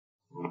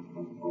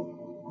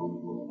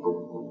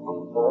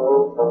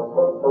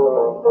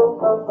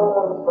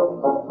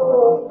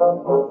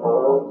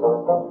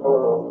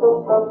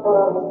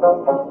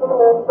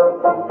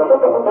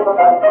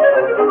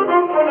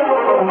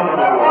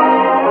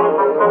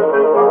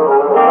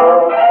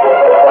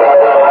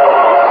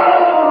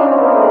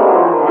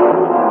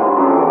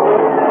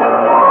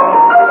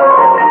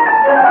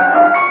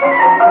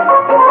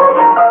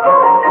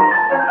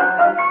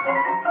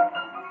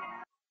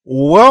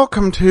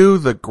Welcome to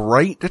the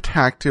Great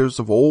Detectives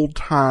of Old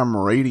Time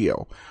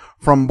Radio.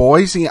 From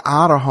Boise,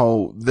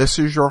 Idaho, this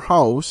is your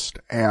host,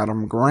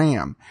 Adam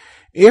Graham.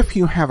 If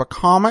you have a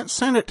comment,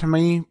 send it to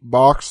me,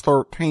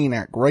 box13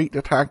 at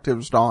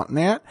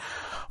greatdetectives.net.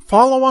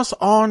 Follow us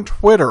on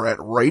Twitter at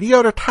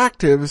Radio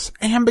Detectives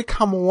and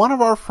become one of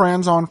our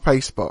friends on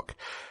Facebook,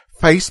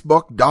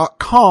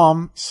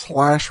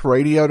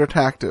 facebook.com/Radio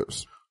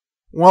Detectives.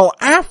 Well,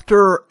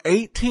 after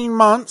 18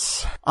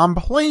 months, I'm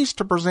pleased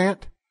to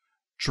present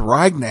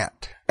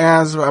Dragnet.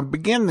 As I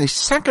begin the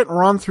second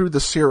run through the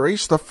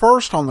series, the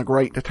first on the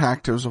Great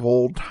Detectives of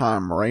Old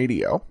Time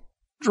Radio,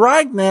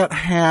 Dragnet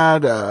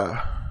had an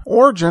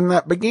origin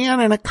that began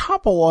in a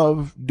couple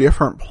of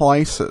different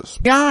places.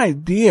 The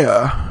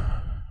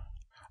idea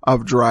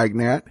of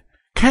Dragnet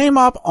came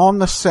up on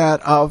the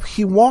set of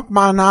He Walked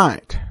by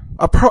Night,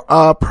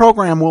 a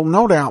program will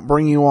no doubt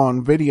bring you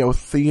on video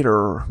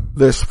theater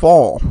this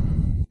fall.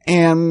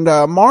 And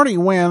Marty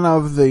Wynn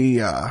of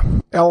the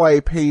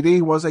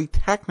LAPD was a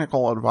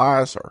technical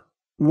advisor.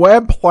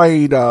 Webb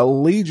played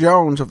Lee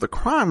Jones of the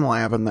Crime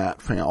Lab in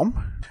that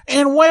film.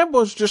 And Webb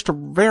was just a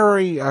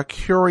very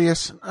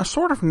curious, a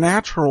sort of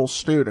natural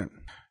student,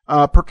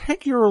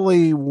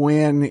 particularly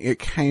when it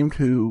came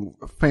to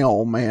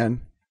film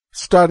and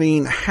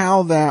studying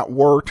how that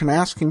worked and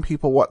asking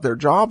people what their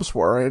jobs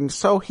were. And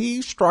so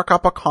he struck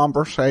up a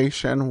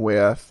conversation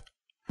with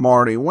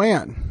Marty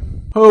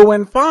Wynn, who,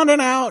 when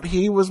finding out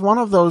he was one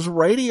of those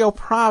radio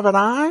private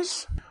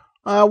eyes,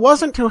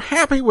 wasn't too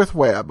happy with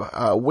Webb.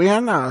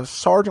 Wynn, a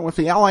sergeant with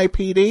the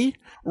LAPD,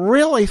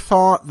 really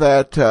thought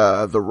that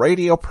the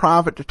radio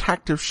private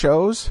detective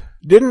shows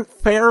didn't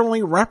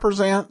fairly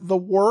represent the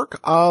work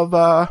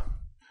of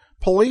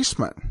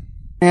policemen.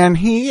 And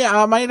he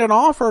made an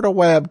offer to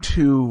Webb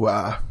to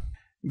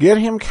get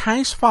him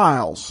case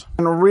files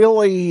and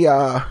really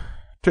that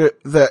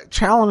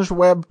challenged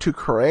Webb to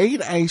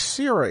create a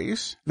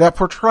series that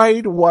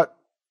portrayed what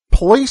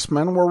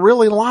policemen were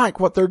really like,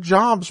 what their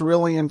jobs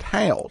really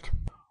entailed.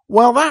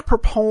 Well, that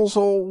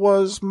proposal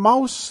was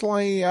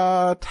mostly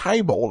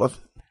tabled,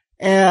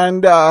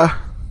 and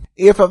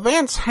if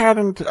events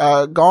hadn't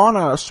gone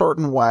a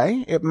certain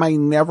way, it may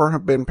never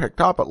have been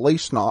picked up, at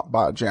least not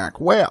by Jack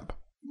Webb.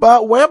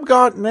 But Webb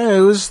got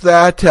news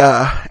that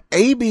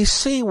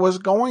ABC was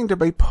going to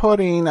be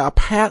putting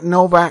Pat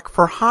Novak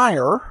for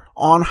Hire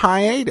on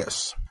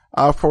hiatus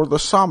for the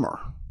summer.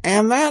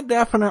 And that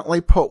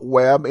definitely put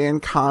Webb in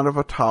kind of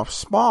a tough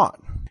spot.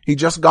 He'd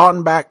just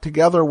gotten back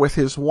together with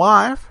his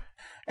wife,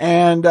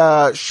 and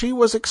she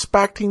was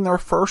expecting their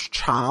first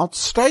child,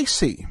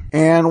 Stacy.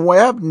 And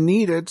Webb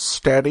needed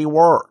steady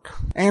work.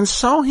 And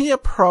so he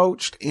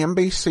approached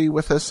NBC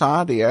with this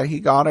idea. He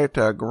got it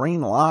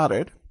green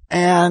lighted,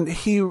 and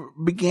he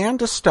began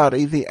to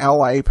study the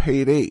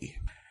LAPD.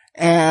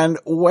 And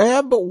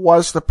Webb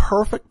was the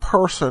perfect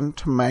person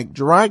to make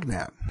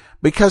Dragnet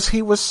because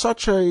he was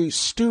such a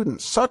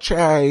student, such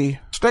a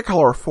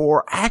stickler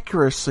for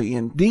accuracy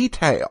and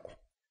detail.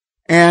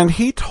 And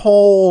he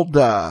told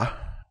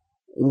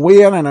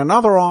Wynn and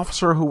another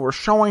officer who were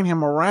showing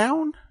him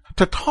around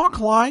to talk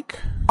like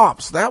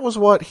cops. That was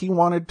what he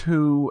wanted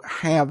to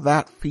have,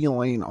 that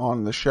feeling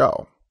on the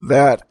show,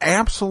 that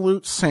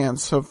absolute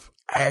sense of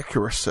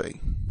accuracy.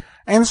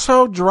 And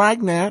so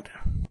Dragnet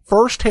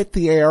first hit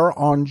the air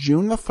on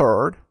June the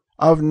 3rd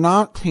of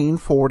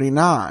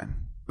 1949.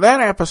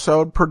 That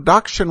episode,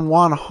 Production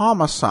 1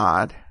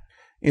 Homicide,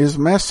 is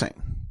missing.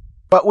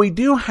 But we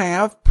do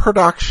have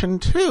Production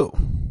 2,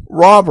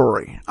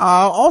 Robbery,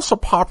 also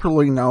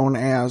popularly known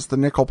as the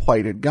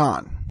nickel-plated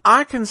gun.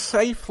 I can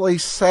safely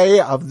say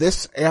of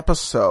this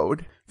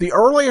episode, the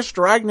earliest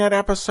Dragnet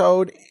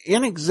episode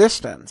in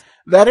existence,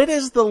 that it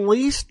is the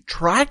least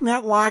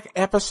Dragnet-like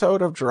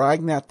episode of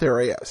Dragnet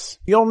there is.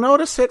 You'll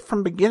notice it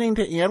from beginning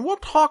to end. We'll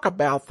talk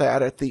about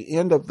that at the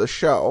end of the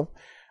show.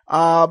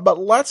 But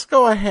let's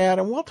go ahead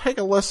and we'll take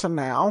a listen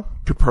now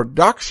to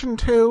Production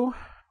 2,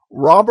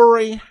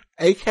 Robbery,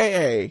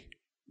 a.k.a.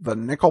 the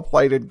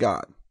nickel-plated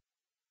gun.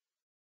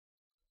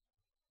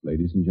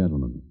 Ladies and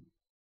gentlemen,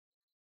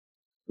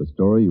 the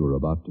story you are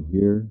about to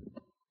hear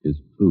is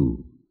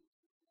true.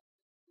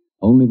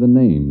 Only the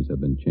names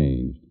have been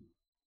changed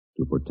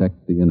to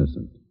protect the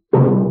innocent.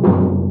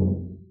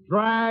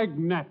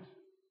 Dragnet.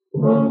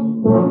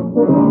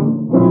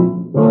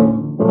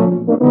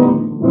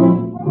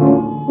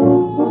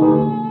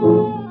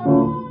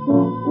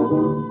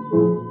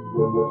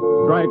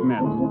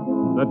 Dragnet,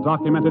 the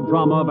documented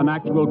drama of an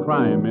actual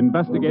crime,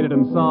 investigated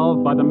and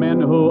solved by the men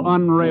who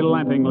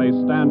unrelentingly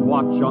stand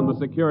watch on the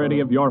security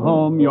of your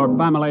home, your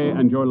family,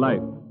 and your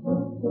life.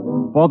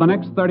 For the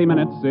next 30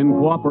 minutes, in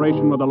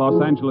cooperation with the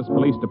Los Angeles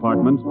Police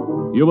Department,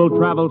 you will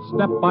travel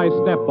step by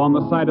step on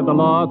the side of the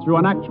law through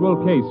an actual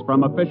case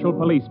from official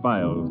police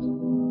files,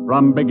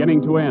 from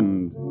beginning to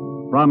end,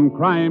 from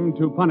crime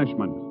to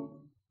punishment.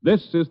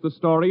 This is the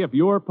story of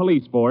your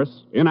police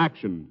force in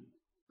action.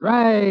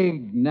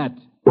 Dragnet.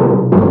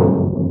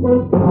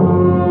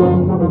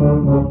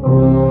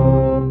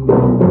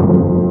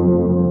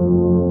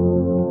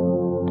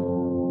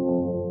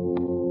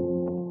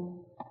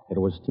 It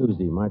was was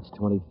Tuesday, March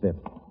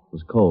 25th. It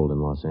was cold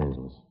in Los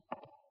Angeles.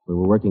 We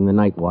were working the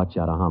night watch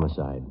out of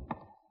homicide.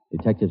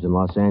 Detectives in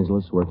Los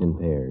Angeles work in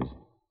pairs.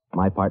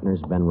 My partner's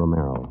Ben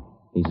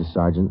Romero. He's a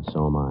sergeant,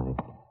 so am I.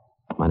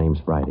 My name's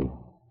Friday.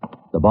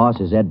 The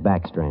boss is Ed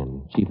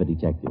Backstrand, chief of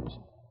detectives.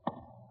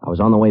 I was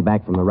on the way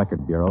back from the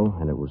record bureau,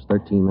 and it was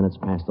 13 minutes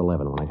past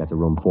 11 when I got to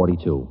room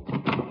 42.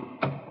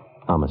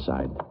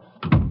 Homicide.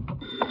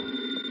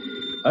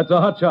 That's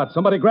a hot shot.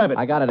 Somebody grab it.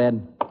 I got it,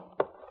 Ed.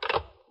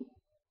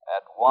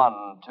 At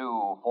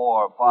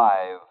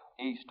 1245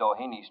 East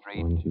Doheny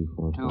Street, 1, 2,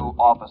 4, 2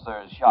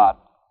 officers shot.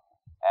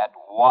 At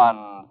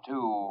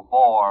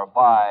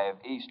 1245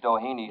 East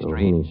Doheny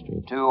Doheny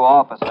Street. 2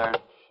 officers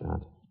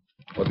Shot.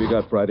 What have you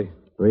got, Friday?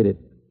 Read it.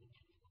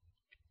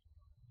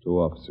 2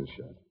 officers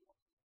shot.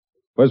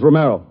 Where's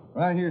Romero?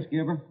 Right here,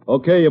 Skipper.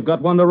 Okay, you've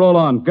got one to roll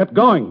on. Get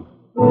going.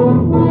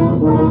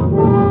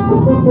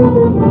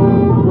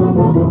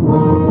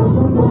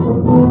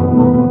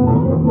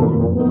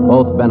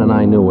 Both Ben and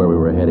I knew where we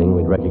were heading.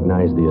 We'd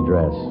recognized the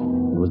address.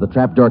 It was the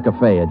Trapdoor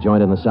Cafe, a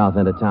joint in the south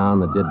end of town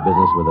that did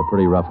business with a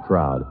pretty rough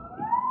crowd.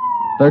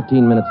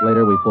 13 minutes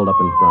later, we pulled up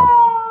in front.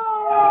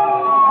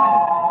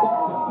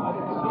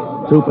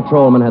 2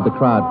 patrolmen had the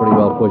crowd pretty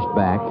well pushed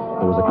back.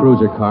 There was a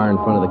cruiser car in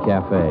front of the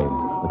cafe.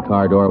 The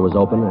car door was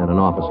open, and an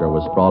officer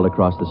was sprawled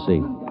across the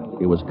seat.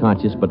 He was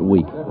conscious but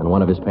weak, and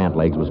one of his pant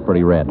legs was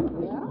pretty red.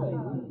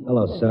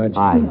 Hello, Sarge.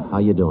 Hi, how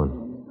you doing?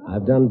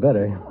 I've done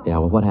better. Yeah,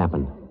 well, what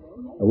happened?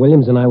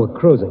 Williams and I were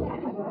cruising.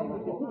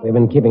 We've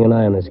been keeping an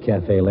eye on this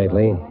cafe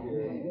lately.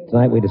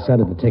 Tonight we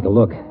decided to take a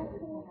look.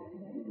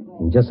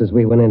 And just as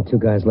we went in, 2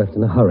 guys left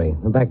in a hurry.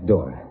 The back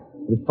door.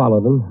 We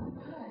followed them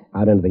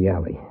out into the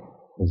alley.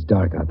 It's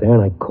dark out there,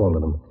 and I called to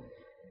them.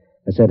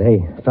 I said,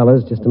 "Hey,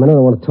 fellas, just a minute.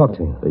 I want to talk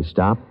to you." They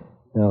stopped?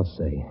 I'll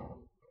see.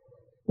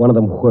 One of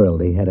them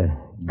whirled. He had a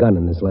gun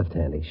in his left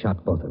hand. He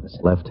shot both of us.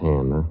 Left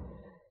hand, huh?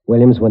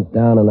 Williams went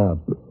down and out.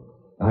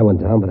 I went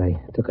down, but I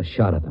took a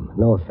shot at them.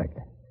 No effect.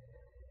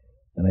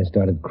 Then I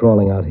started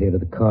crawling out here to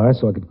the car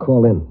so I could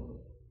call in.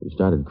 You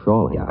started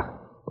crawling? Yeah.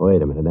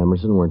 Wait a minute,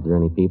 Emerson. Weren't there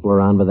any people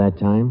around by that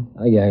time?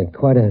 Yeah,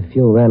 quite a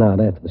few ran out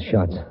after the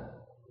shots.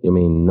 You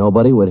mean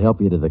nobody would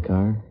help you to the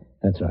car?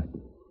 That's right.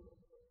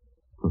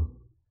 Did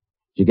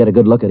you get a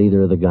good look at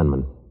either of the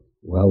gunmen?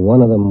 Well,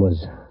 one of them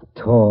was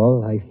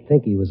tall. I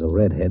think he was a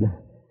redhead.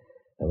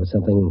 There was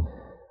something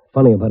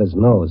funny about his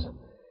nose.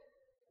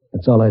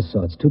 That's all I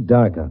saw. It's too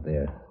dark out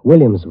there.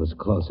 Williams was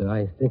closer.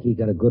 I think he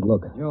got a good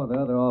look. Joe, the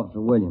other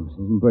officer, Williams,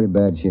 he's in pretty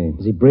bad shape.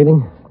 Is he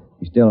breathing?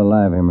 He's still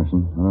alive,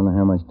 Emerson. I don't know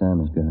how much time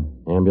he's got.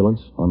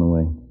 Ambulance? On the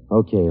way.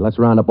 Okay, let's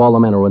round up all the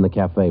men who are in the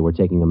cafe. We're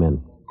taking them in.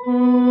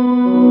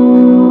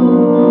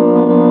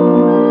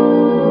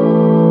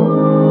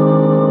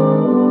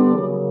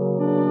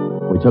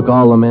 We took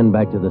all the men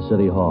back to the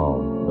city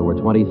hall. There were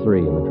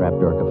 23 in the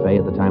Trapdoor Cafe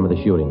at the time of the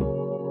shooting.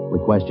 We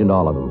questioned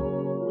all of them.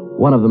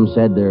 One of them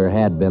said there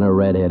had been a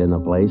redhead in the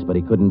place, but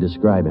he couldn't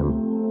describe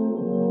him.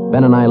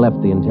 Ben and I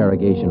left the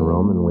interrogation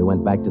room, and we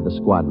went back to the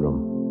squad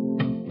room.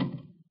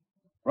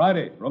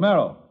 Friday,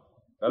 Romero.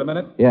 Got a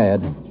minute? Yeah,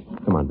 Ed.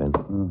 Come on, Ben.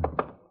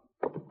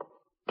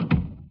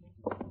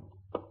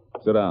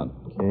 Sit down.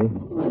 Okay.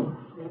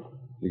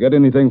 You get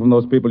anything from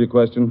those people you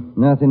questioned?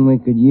 Nothing we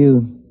could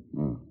use.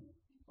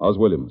 How's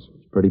Williams?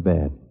 Pretty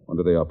bad. When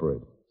do they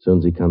operate? As soon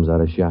as he comes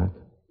out of shock.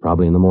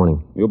 Probably in the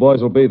morning. You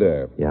boys will be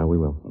there. Yeah, we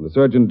will. When the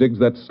surgeon digs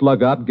that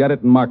slug out, get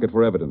it and mark it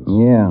for evidence.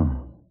 Yeah.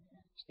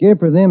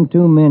 Skipper, them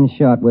 2 men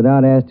shot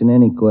without asking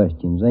any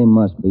questions. They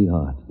must be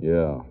hot.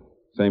 Yeah.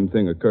 Same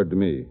thing occurred to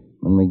me.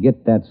 When we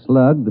get that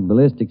slug, the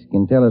ballistics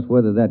can tell us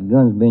whether that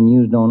gun's been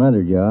used on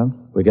other jobs.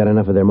 We got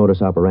enough of their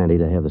modus operandi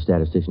to have the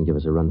statistician give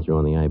us a run-through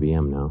on the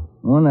IBM now.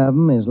 One of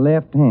them is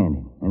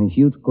left-handed, and he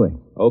shoots quick.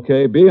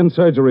 Okay, be in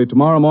surgery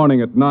tomorrow morning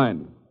at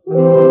 9.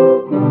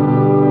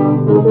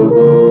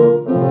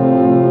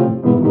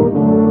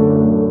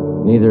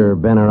 Neither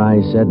Ben or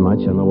I said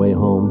much on the way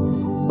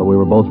home, but we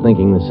were both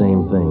thinking the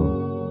same thing.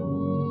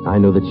 I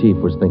knew the chief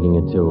was thinking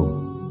it too.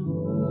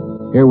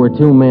 Here were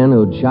 2 men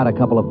who'd shot a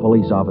couple of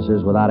police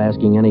officers without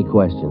asking any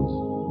questions.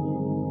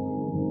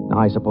 Now,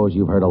 I suppose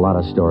you've heard a lot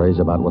of stories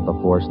about what the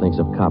force thinks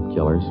of cop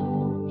killers.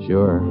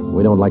 Sure,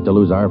 we don't like to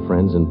lose our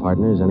friends and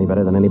partners any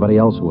better than anybody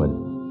else would.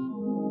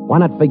 Why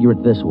not figure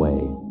it this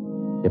way?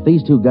 If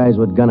these 2 guys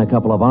would gun a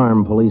couple of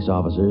armed police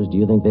officers, do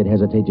you think they'd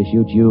hesitate to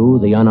shoot you,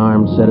 the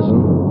unarmed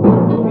citizen?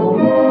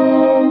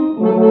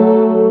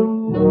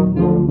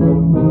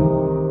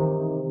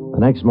 The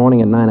next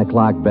morning at 9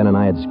 o'clock, Ben and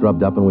I had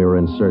scrubbed up and we were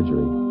in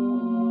surgery.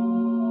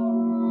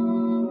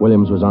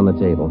 Williams was on the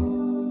table.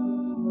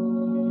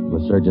 The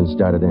surgeon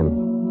started in.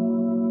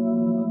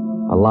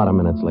 A lot of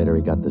minutes later,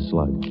 he got the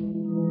slug.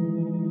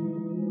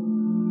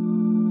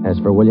 As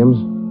for Williams,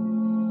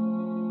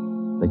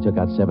 they took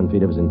out 7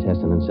 feet of his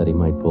intestine and said he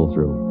might pull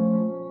through.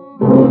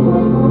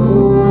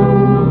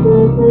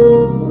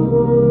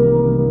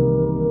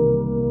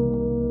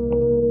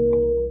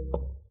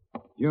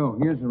 Joe,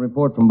 here's the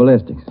report from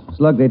ballistics. The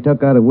slug they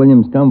took out of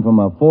Williams come from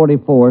a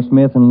 .44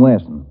 Smith &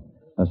 Wesson.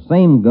 The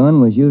same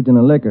gun was used in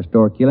a liquor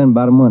store killing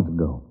about a month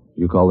ago.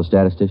 You call the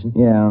statistician?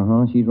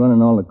 Yeah, She's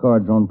running all the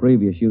cards on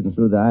previous shootings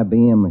through the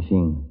IBM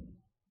machine.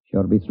 She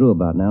ought to be through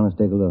about now. Let's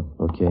take a look.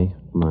 Okay,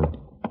 come on.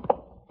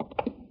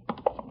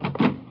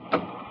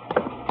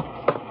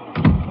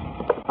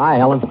 Hi,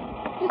 Helen. Just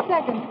a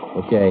second.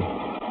 Okay.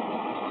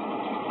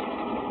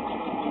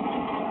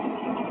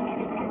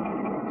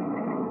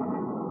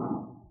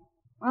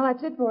 Well,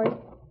 that's it, boys.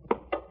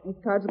 These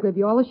cards will give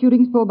you all the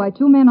shootings pulled by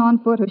 2 men on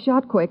foot who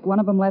shot quick, one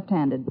of them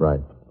left-handed.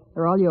 Right.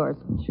 They're all yours.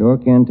 You sure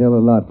can tell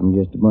a lot from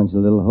just a bunch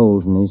of little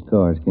holes in these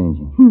cards, can't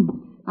you?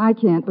 I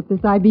can't, but this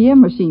IBM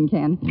machine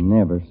can. It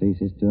never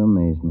ceases to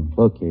amaze me.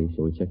 Okay,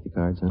 shall we check the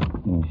cards, huh?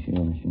 Yeah,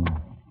 sure.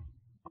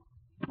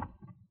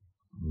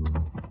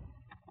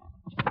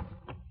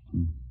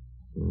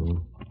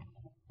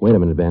 Wait a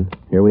minute, Ben.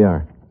 Here we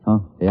are. Huh?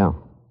 Yeah.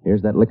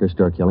 Here's that liquor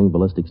store killing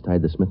ballistics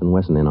tied the Smith &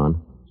 Wesson in on.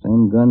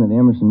 Same gun that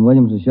Emerson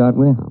Williams was shot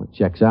with? Well, it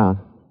checks out.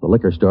 The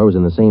liquor store was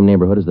in the same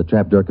neighborhood as the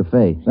Trapdoor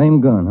Cafe.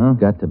 Same gun, huh?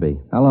 Got to be.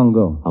 How long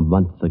ago? A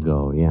month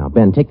ago, yeah.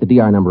 Ben, take the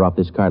DR number off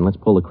this card and let's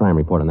pull the crime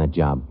report on that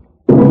job.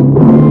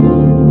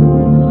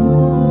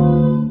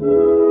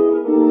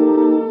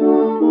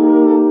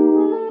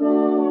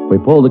 We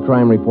pulled the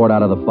crime report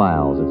out of the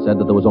files. It said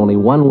that there was only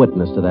one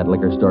witness to that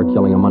liquor store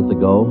killing a month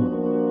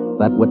ago.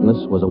 That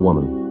witness was a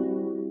woman.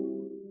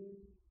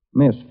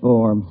 Miss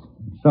Forbes,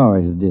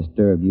 sorry to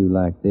disturb you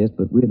like this,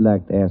 but we'd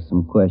like to ask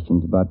some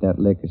questions about that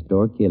liquor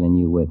store killing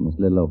you witness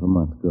a little over a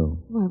month ago.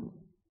 Well,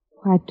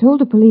 I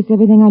told the police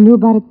everything I knew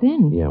about it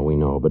then. Yeah, we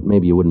know, but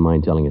maybe you wouldn't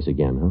mind telling us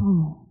again, huh?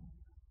 Oh.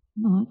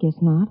 No, I guess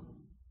not.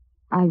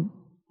 I've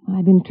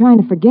been trying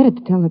to forget it,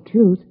 to tell the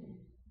truth.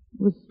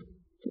 It was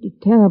pretty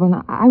terrible,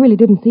 and I really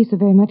didn't see so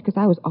very much because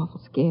I was awful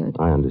scared.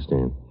 I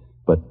understand.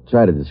 But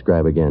try to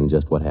describe again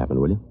just what happened,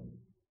 will you?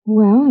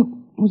 Well,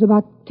 it was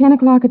about 10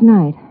 o'clock at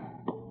night.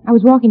 I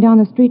was walking down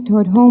the street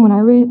toward home when I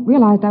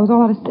realized I was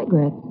all out of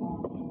cigarettes.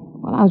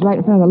 Well, I was right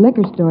in front of the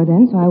liquor store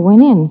then, so I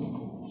went in.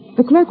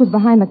 The clerk was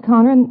behind the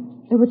counter, and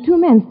there were 2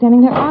 men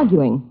standing there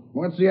arguing.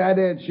 What's the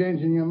idea of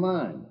changing your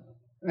mind?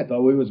 I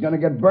thought we was going to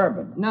get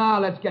bourbon. No,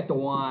 let's get the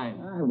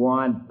wine. I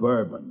want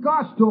bourbon.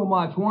 Costs too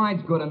much.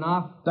 Wine's good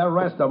enough. The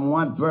rest of them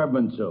want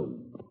bourbon, too.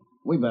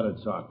 We better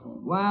talk to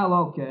them. Well,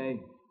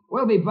 okay.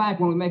 We'll be back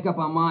when we make up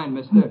our mind,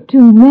 mister.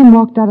 2 men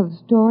walked out of the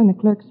store, and the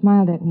clerk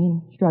smiled at me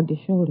and shrugged his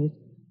shoulders.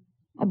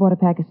 I bought a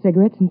pack of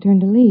cigarettes and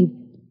turned to leave.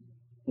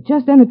 But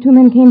just then the 2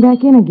 men came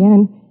back in again,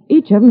 and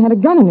each of them had a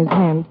gun in his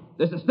hand.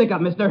 This is a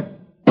stick-up, mister.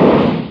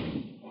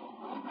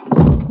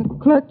 The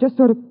clerk just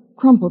sort of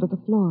crumpled to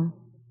the floor.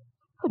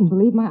 Couldn't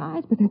believe my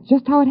eyes, but that's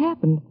just how it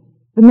happened.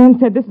 The men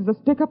said this is a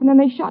stick-up, and then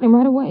they shot him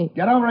right away.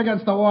 Get over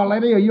against the wall,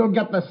 lady, or you'll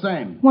get the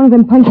same. One of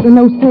them punched a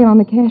no sale on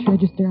the cash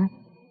register.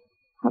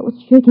 I was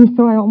shaking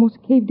so I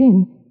almost caved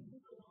in.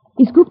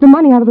 He scooped the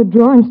money out of the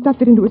drawer and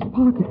stuffed it into his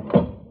pocket.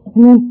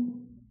 And then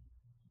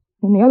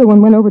the other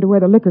one went over to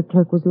where the liquor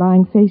clerk was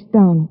lying face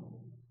down.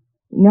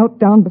 He knelt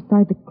down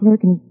beside the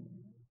clerk and he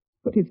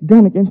put his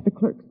gun against the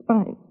clerk's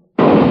spine.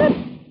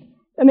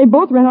 Then they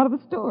both ran out of the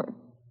store.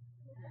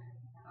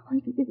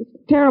 It was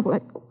terrible.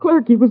 That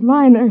clerk, he was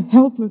lying there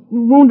helpless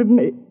and wounded, and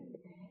they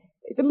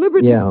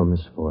deliberately... Yeah,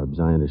 Miss Forbes,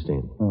 I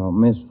understand. Oh,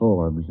 Miss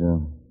Forbes,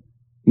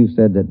 you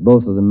said that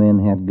both of the men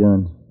had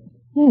guns.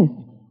 Yes.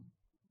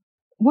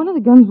 One of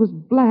the guns was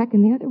black,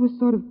 and the other was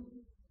sort of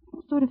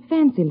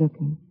fancy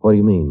looking. What do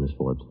you mean, Miss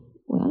Forbes?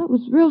 Well, it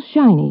was real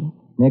shiny.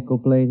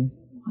 Nickel-plated?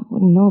 I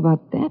wouldn't know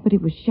about that, but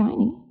it was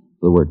shiny.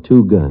 There were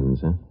 2 guns,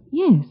 huh?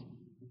 Yes.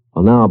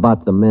 Well, now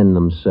about the men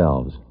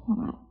themselves.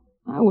 Well,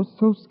 I was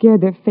so scared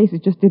their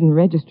faces just didn't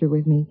register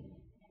with me.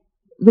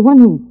 The one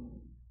who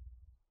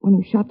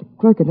shot the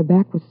clerk in the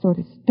back was sort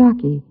of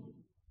stocky.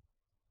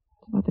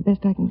 It's about the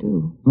best I can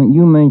do.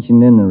 You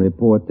mentioned in the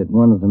report that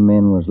one of the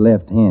men was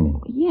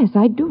left-handed. Yes,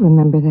 I do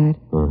remember that.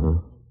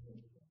 Uh-huh.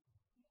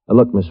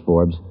 Look, Miss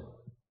Forbes,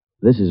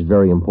 this is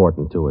very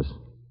important to us.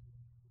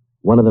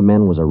 One of the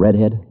men was a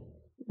redhead?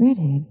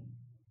 Redhead?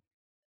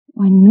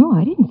 Why, no,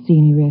 I didn't see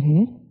any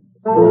redhead.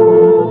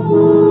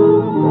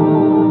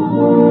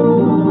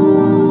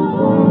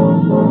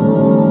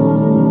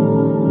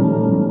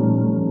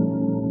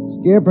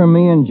 Skipper,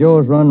 me and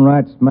Joe's run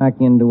right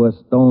smack into a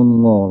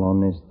stone wall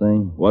on this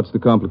thing. What's the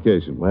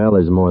complication? Well,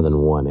 there's more than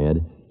one,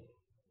 Ed.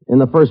 In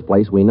the first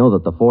place, we know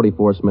that the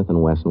 .44 Smith &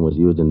 Wesson was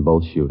used in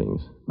both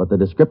shootings, but the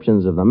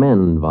descriptions of the men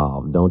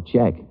involved don't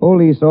check.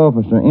 Police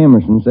officer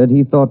Emerson said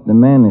he thought the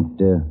man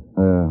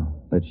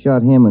that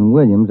shot him and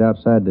Williams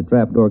outside the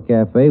Trapdoor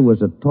Cafe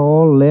was a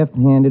tall,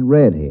 left-handed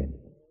redhead.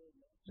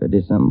 Said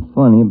there's something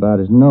funny about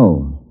his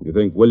nose. You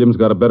think Williams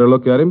got a better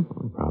look at him?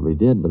 Well, probably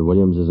did, but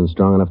Williams isn't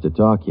strong enough to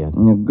talk yet.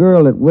 And a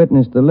girl that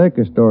witnessed the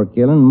liquor store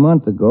killing a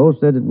month ago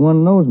said that one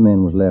of those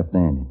men was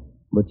left-handed.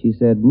 But she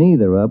said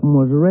neither of them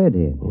was a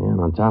redhead. And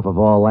on top of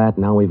all that,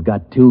 now we've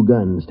got 2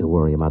 guns to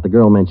worry about. The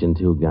girl mentioned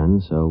 2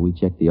 guns, so we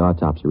checked the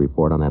autopsy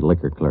report on that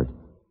liquor clerk.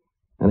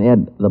 And,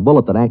 Ed, the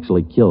bullet that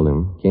actually killed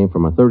him came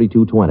from a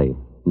 .32-20,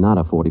 not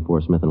a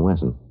 .44 Smith &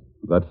 Wesson.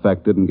 That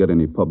fact didn't get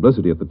any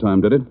publicity at the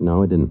time, did it?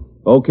 No, it didn't.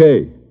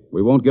 Okay.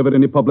 We won't give it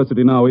any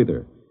publicity now,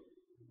 either.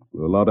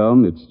 With a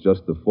lowdown, it's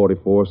just the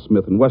 44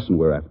 Smith & Wesson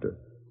we're after.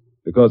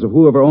 Because if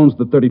whoever owns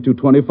the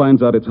 3220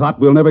 finds out it's hot,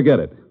 we'll never get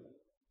it.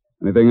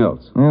 Anything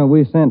else? Well,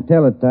 we sent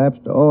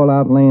teletypes to all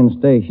outlying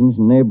stations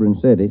in neighboring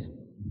cities.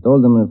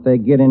 Told them if they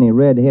get any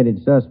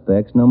red-headed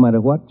suspects, no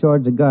matter what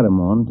charge they got them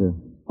on, to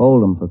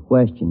hold them for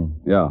questioning.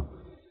 Yeah.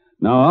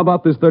 Now, how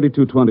about this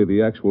 3220,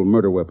 the actual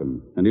murder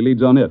weapon? Any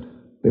leads on it?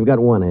 We've got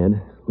one,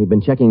 Ed. We've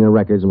been checking the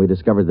records, and we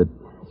discovered that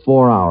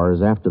 4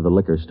 hours after the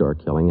liquor store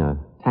killing, a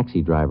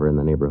taxi driver in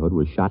the neighborhood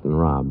was shot and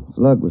robbed.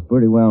 Slug was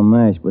pretty well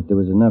mashed, but there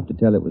was enough to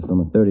tell it was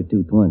from a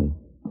 3220.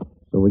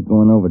 So we're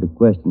going over to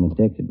question the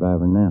taxi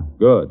driver now.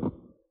 Good.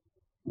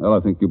 Well,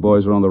 I think you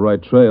boys are on the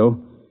right trail.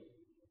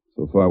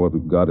 So far, what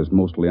we've got is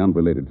mostly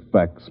unrelated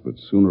facts, but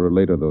sooner or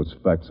later, those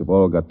facts have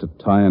all got to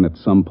tie in at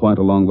some point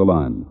along the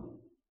line.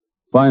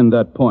 Find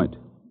that point.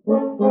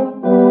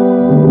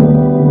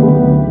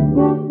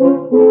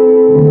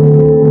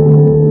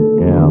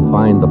 Yeah,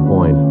 find the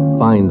point.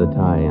 Find the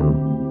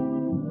tie-in.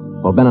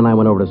 Well, Ben and I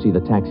went over to see the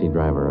taxi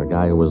driver, a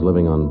guy who was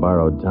living on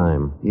borrowed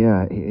time.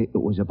 Yeah, it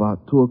was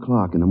about 2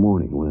 o'clock in the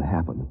morning when it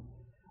happened.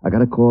 I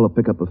got a call to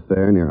pick up a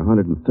fare near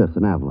 105th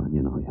and Avalon,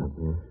 you know. Yeah.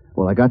 Mm-hmm.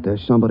 Well, I got there.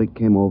 Somebody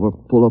came over,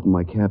 pulled open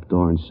my cab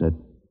door, and said,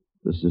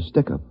 "This is a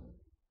stick-up.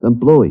 Then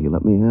blew it. You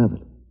let me have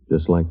it."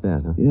 Just like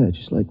that, huh? Yeah,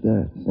 just like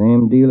that.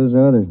 Same deal as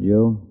others,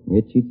 Joe.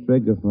 Itchy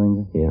trigger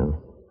finger. Yeah.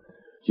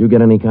 Did you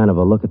get any kind of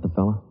a look at the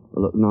fella?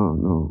 Look,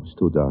 no, it's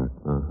too dark.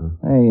 Uh-huh.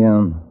 Hey,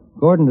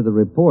 according to the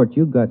report,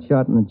 you got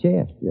shot in the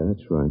chest. Yeah,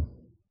 that's right.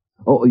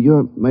 Oh,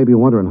 you're maybe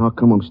wondering how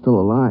come I'm still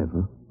alive,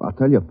 huh? I'll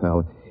tell you,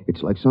 pal,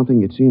 it's like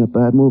something you'd see in a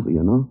bad movie,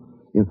 you know?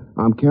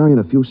 I'm carrying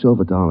a few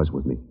silver dollars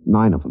with me,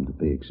 9 of them to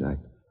be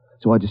exact.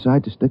 So I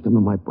decided to stick them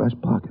in my breast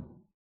pocket.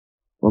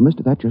 Well,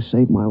 mister, that just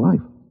saved my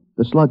life.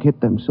 The slug hit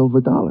them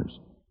silver dollars.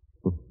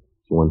 It's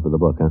one for the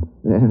book, huh?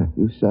 Yeah,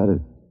 you said it.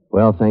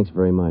 Well, thanks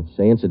very much.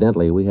 Say,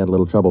 incidentally, we had a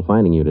little trouble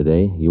finding you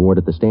today. You weren't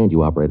at the stand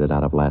you operated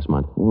out of last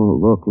month. Oh,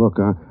 look,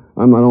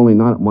 I'm not only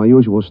not at my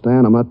usual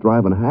stand, I'm not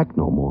driving a hack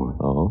no more.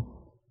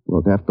 Oh?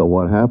 Look, after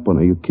what happened,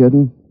 are you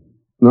kidding?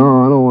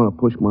 No, I don't want to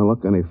push my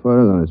luck any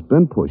further than it's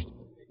been pushed.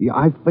 Yeah,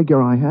 I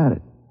figure I had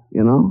it,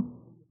 you know?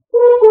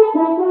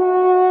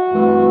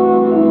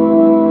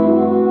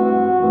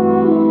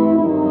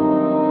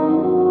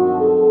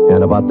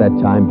 And about that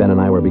time, Ben and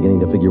I were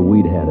beginning to figure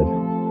we'd had it.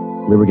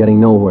 We were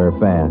getting nowhere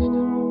fast.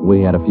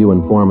 We had a few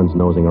informants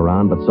nosing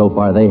around, but so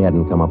far they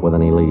hadn't come up with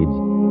any leads.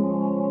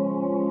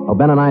 Well,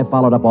 Ben and I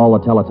followed up all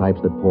the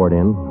teletypes that poured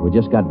in. We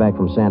just got back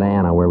from Santa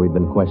Ana, where we'd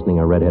been questioning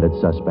a red-headed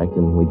suspect,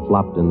 and we'd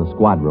flopped in the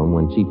squad room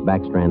when Chief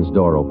Backstrand's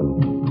door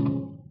opened.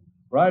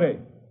 Friday.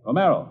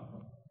 Romero.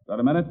 Got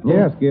a minute?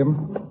 Yes, Skipper.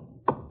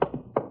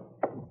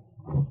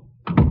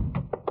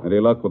 Any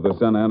luck with the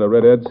Santa Ana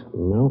redheads?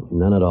 No,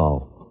 none at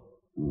all.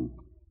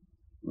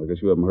 I guess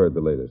you haven't heard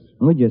the latest.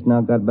 We just now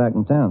got back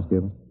in town,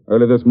 Skipper.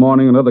 Early this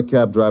morning, another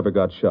cab driver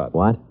got shot.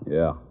 What?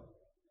 Yeah.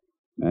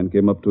 Man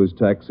came up to his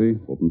taxi,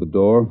 opened the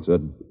door,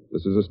 said,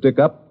 "This is a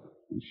stick-up,"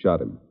 and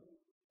shot him.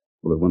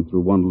 Well, it went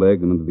through one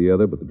leg and into the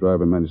other, but the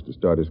driver managed to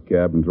start his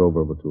cab and drove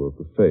over to a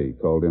buffet. He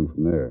called in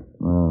from there.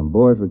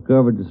 Boys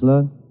recovered the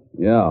slug?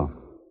 Yeah.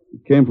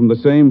 It came from the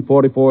same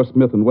 44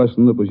 Smith &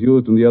 Wesson that was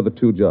used in the other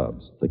 2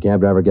 jobs. The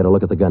cab driver get a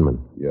look at the gunman?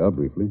 Yeah,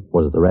 briefly.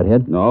 Was it the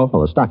redhead? No.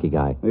 Well, the stocky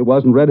guy. He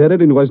wasn't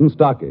redheaded and he wasn't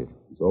stocky.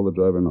 That's all the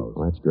driver knows.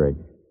 Well, that's great.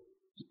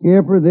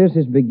 Skipper, this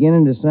is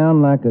beginning to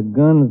sound like a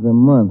gun of the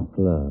month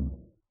club.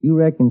 You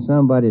reckon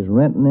somebody's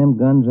renting them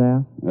guns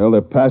out? Well,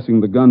 they're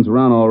passing the guns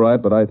around all right,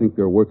 but I think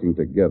they're working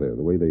together.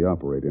 The way they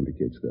operate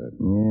indicates that.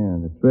 Yeah,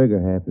 the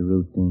trigger-happy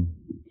routine.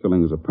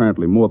 Killing is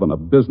apparently more than a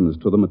business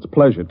to them. It's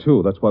pleasure,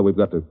 too. That's why we've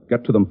got to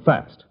get to them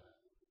fast.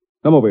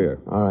 Come over here.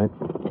 All right.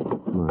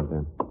 Come on,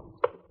 Ben.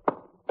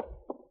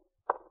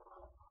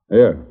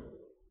 Here.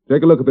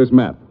 Take a look at this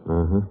map.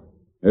 Uh-huh.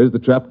 Here's the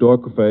Trapdoor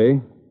Cafe,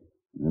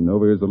 and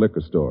over here's the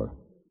liquor store.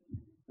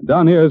 And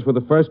down here is where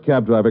the first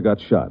cab driver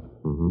got shot.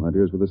 Mm-hmm. Right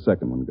here's where the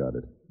second one got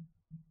it.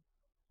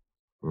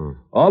 Mm.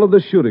 All of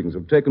the shootings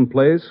have taken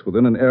place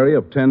within an area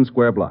of 10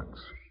 square blocks.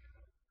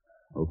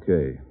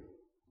 Okay.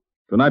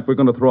 Tonight we're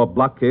going to throw a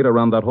blockade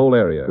around that whole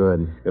area.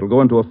 Good. It'll go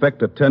into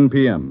effect at 10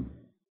 p.m.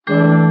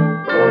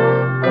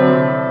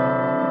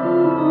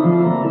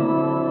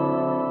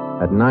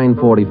 At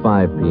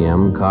 9:45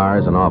 p.m.,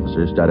 cars and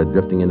officers started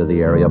drifting into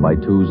the area by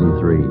 2s and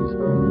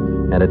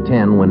 3s. And at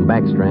 10, when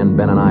Backstrand,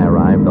 Ben, and I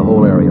arrived, the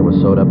whole area was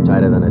sewed up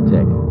tighter than a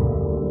tick.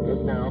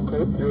 Now,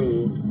 code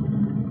 3.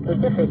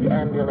 Pacific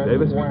Ambulance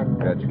Davis? 1.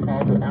 Gotcha.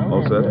 Call to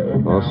All set?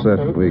 All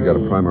set. We got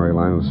a primary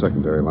line and a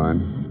secondary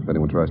line. If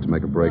anyone tries to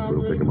make a break,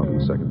 we'll pick them up in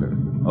the secondary.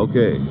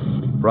 Okay.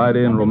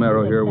 Friday and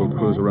Romero here will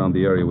cruise around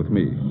the area with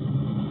me.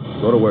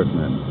 Go to work,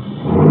 men.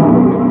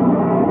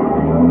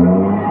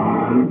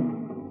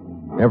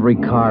 Every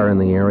car in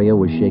the area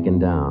was shaken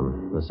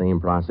down. The same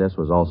process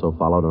was also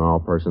followed on all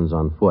persons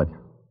on foot.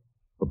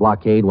 The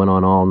blockade went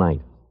on all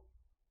night.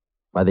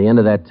 By the end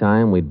of that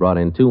time, we'd brought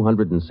in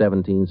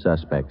 217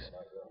 suspects.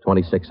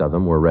 26 of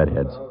them were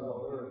redheads.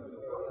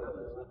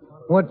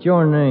 What's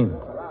your name?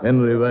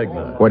 Henry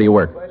Wagner. Where do you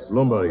work?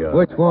 Lumberyard.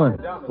 Which one?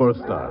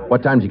 First star.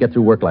 What time did you get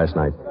through work last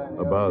night?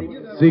 About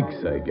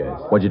 6, I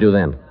guess. What'd you do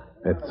then?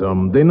 Had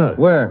some dinner.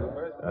 Where?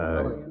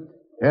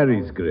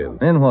 Harry's grill.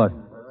 Then what?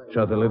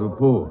 Shot a little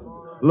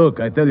pool. Look,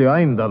 I tell you,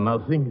 I ain't done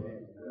nothing.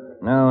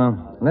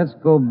 Now, let's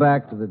go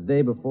back to the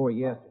day before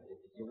yesterday.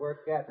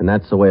 And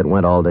that's the way it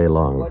went all day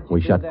long.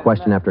 We shot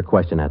question after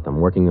question at them,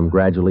 working them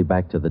gradually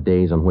back to the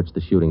days on which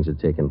the shootings had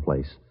taken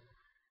place.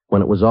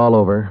 When it was all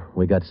over,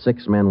 we got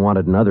 6 men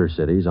wanted in other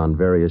cities on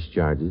various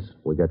charges.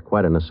 We got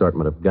quite an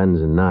assortment of guns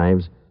and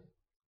knives.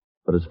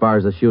 But as far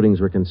as the shootings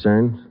were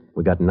concerned,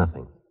 we got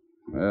nothing.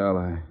 Well,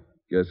 I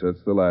guess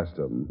that's the last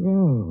of them.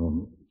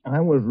 Oh, I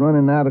was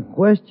running out of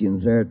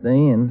questions there at the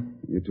end.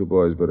 You two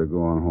boys better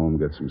go on home and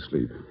get some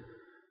sleep.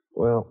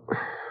 Well,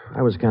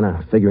 I was kind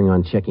of figuring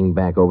on checking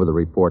back over the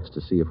reports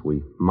to see if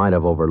we might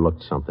have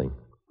overlooked something.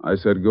 I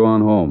said go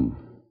on home.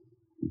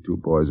 You two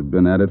boys have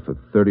been at it for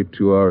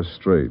 32 hours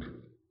straight.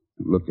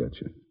 Look at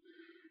you.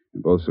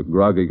 You're both so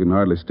groggy you can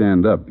hardly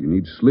stand up. You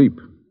need sleep.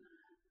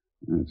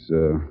 It's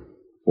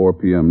 4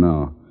 p.m.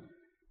 now.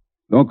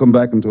 Don't come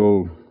back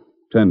until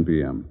 10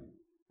 p.m.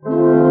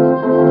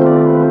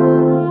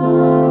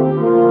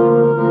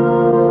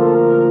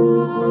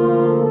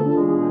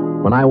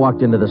 When I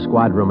walked into the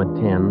squad room at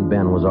 10,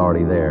 Ben was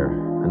already there.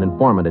 An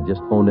informant had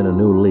just phoned in a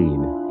new lead.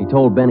 He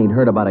told Ben he'd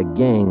heard about a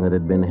gang that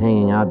had been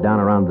hanging out down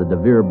around the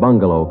DeVere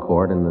bungalow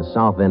court in the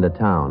south end of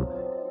town.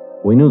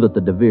 We knew that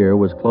the DeVere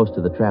was close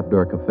to the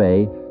Trapdoor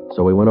Cafe,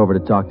 so we went over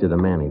to talk to the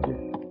manager.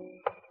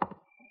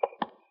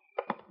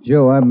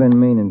 Joe, I've been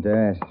meaning to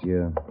ask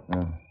you.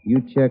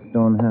 You checked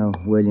on how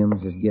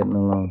Williams is getting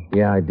along?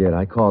 Yeah, I did.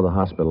 I called the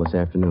hospital this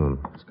afternoon.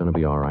 It's going to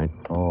be all right.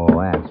 Oh,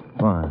 that's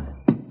fine.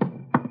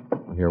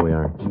 Well, here we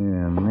are.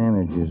 Yeah,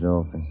 manager's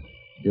office.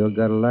 Still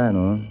got a light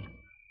on.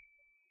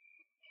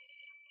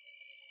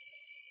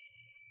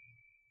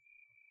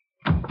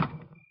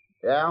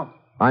 Yeah?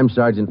 I'm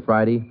Sergeant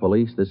Friday,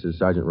 police. This is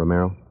Sergeant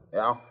Romero.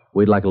 Yeah?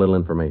 We'd like a little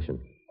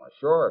information. Well,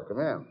 sure, come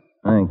in.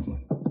 Thank you.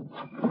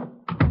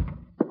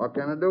 What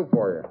can I do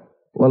for you?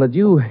 Well, did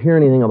you hear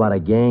anything about a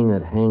gang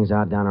that hangs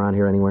out down around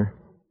here anywhere?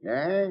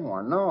 Gang?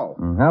 Well, no.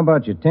 How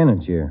about your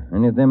tenants here?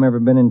 Any of them ever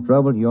been in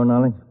trouble, to your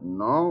knowledge?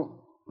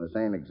 No. This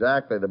ain't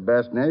exactly the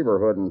best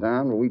neighborhood in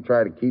town, but we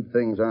try to keep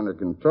things under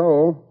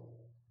control.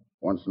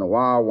 Once in a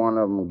while, one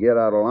of them will get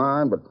out of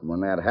line, but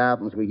when that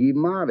happens, we heave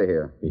them out of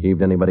here. You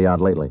heaved anybody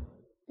out lately?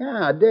 Yeah,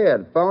 I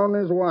did. A fellow and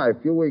his wife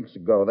a few weeks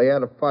ago. They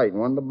had a fight in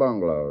one of the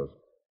bungalows.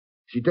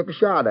 She took a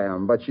shot at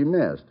him, but she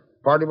missed.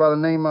 Party by the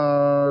name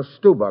of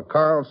Stuba,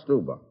 Carl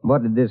Stuba.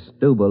 What did this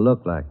Stuba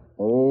look like?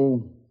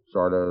 Oh,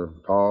 sort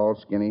of tall,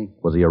 skinny.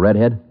 Was he a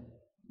redhead?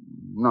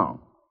 No.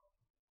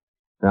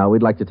 Now,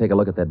 we'd like to take a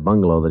look at that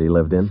bungalow that he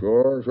lived in.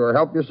 Sure.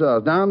 Help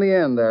yourselves. Down the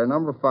end there,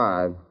 number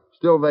 5.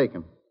 Still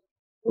vacant.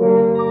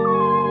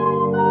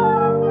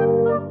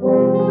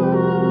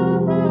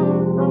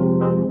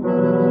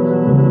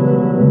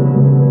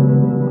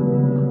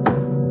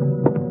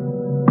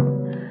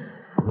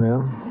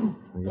 Well,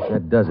 I guess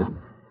that does it.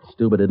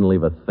 Stuba didn't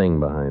leave a thing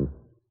behind.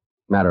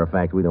 Matter of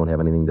fact, we don't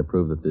have anything to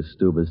prove that this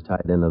Stuba's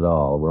tied in at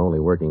all. We're only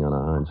working on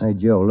a hunch. Hey,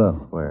 Joe,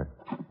 look. Where?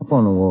 Up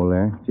on the wall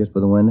there, just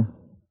by the window.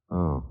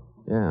 Oh,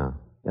 yeah.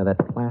 Yeah, that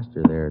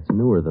plaster there, it's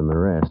newer than the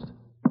rest.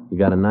 You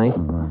got a knife?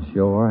 I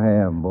sure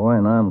have, boy,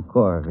 and I'm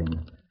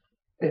carving.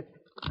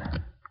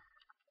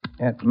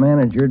 That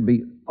manager'd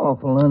be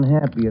awful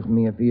unhappy with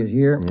me if he was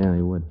here. Yeah,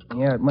 he would.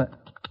 Yeah, it must.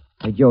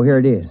 Hey, Joe, here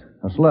it is.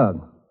 A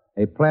slug.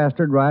 They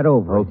plastered right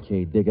over it.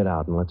 Okay, dig it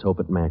out, and let's hope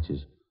it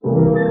matches.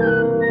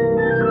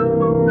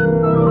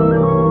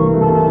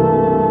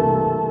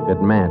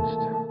 It matched.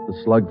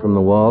 The slug from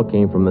the wall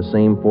came from the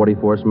same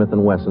 44 Smith &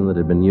 Wesson that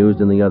had been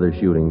used in the other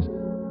shootings.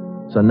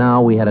 So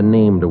now we had a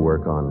name to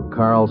work on,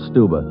 Carl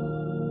Stuba.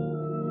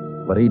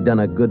 But he'd done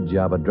a good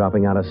job of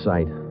dropping out of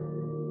sight.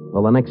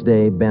 Well, the next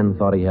day, Ben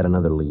thought he had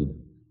another lead.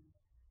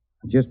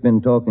 I've just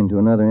been talking to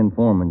another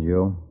informant,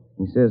 Joe.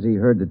 He says he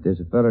heard that there's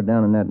a fella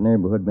down in that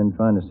neighborhood been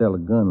trying to sell a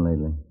gun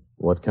lately.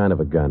 What kind of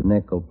a gun?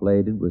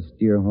 Nickel-plated with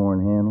steer horn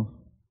handles.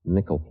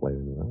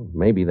 Nickel-plated? Well,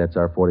 maybe that's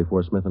our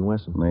 44 Smith &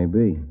 Wesson.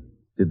 Maybe.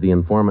 Did the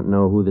informant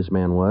know who this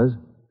man was?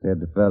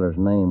 Said the feller's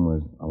name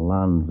was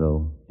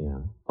Alonzo. Yeah.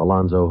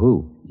 Alonzo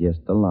who?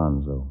 Just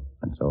Alonzo.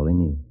 That's all he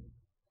knew.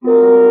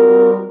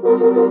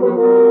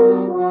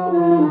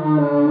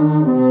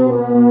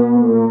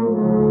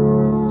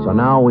 So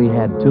now we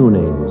had 2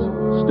 names,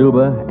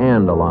 Stuba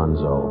and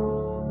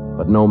Alonzo,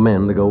 but no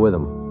men to go with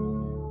them.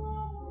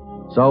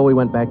 So we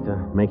went back to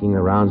making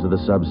the rounds of the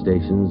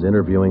substations,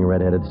 interviewing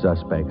red-headed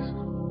suspects.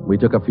 We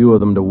took a few of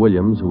them to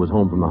Williams, who was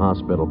home from the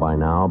hospital by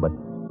now, but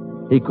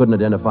he couldn't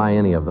identify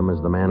any of them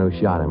as the man who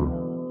shot him.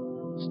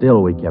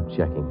 Still, we kept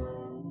checking.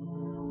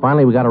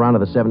 Finally, we got around to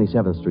the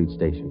 77th Street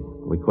station.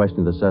 We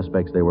questioned the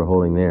suspects they were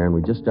holding there, and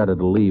we just started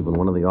to leave when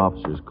one of the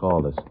officers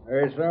called us.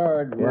 Hey,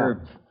 Sarge, we're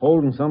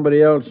holding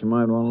somebody else you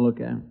might want to look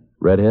at.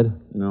 Redhead?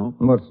 No.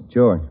 What's the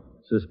charge?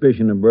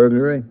 Suspicion of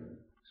burglary.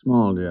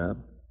 Small job.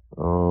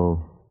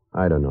 Oh,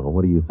 I don't know.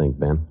 What do you think,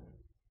 Ben?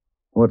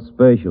 What's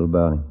special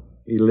about him?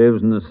 He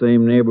lives in the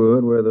same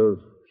neighborhood where those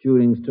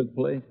shootings took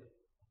place.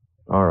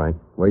 All right.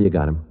 Where you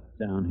got him?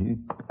 Down here.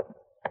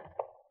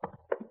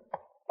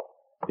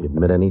 Did he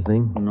admit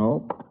anything?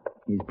 Nope.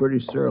 He's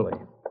pretty surly.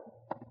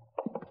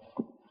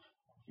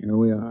 Here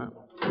we are.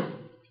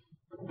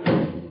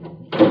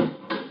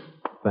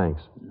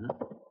 Thanks.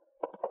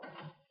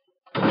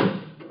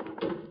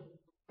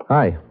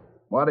 Hi.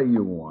 What do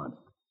you want?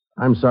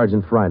 I'm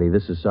Sergeant Friday.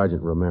 This is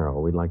Sergeant Romero.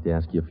 We'd like to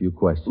ask you a few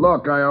questions.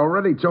 Look, I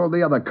already told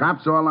the other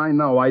cops all I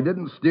know. I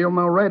didn't steal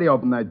no radio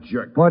from that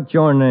jerk. What's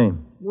your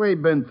name?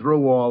 We've been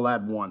through all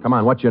that once. Come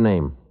on, what's your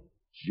name?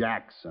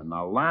 Jackson.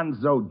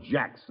 Alonzo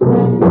Jackson.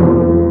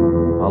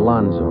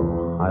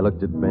 Alonzo. I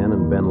looked at Ben,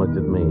 and Ben looked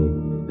at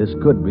me. This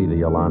could be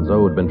the Alonzo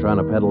who'd been trying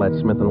to peddle that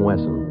Smith &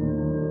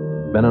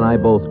 Wesson. Ben and I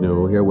both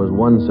knew here was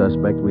one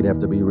suspect we'd have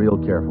to be real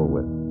careful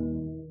with.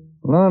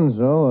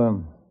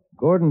 Alonzo,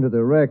 according to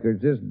the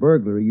records, this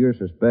burglary you're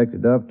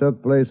suspected of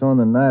took place on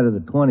the night of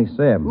the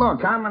 27th.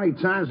 Look, how many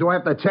times do I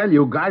have to tell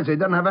you guys they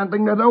didn't have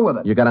anything to do with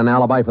it? You got an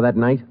alibi for that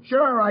night?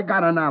 Sure, I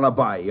got an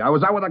alibi. I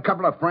was out with a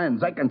couple of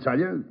friends, I can tell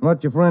you.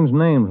 What's your friends'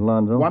 names,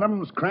 Alonzo? One of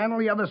them's Crandall,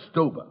 the other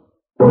Stuba.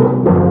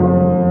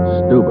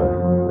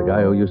 Stuba, the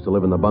guy who used to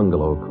live in the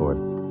bungalow court.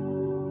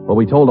 Well,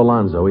 we told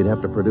Alonzo he'd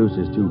have to produce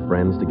his two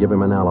friends to give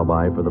him an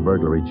alibi for the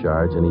burglary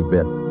charge, and he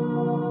bit.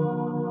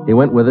 He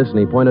went with us, and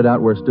he pointed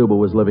out where Stuba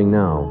was living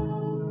now.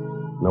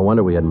 No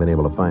wonder we hadn't been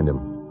able to find him.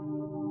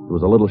 There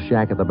was a little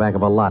shack at the back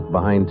of a lot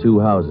behind two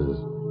houses.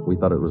 We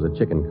thought it was a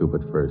chicken coop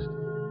at first.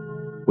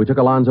 We took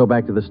Alonzo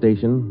back to the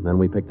station, then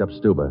we picked up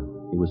Stuba.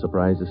 He was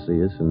surprised to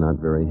see us and not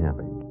very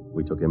happy.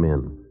 We took him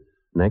in.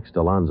 Next,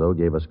 Alonzo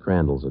gave us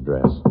Crandall's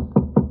address.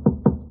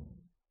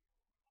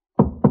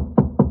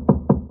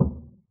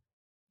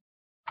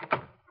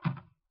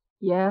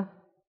 Yeah?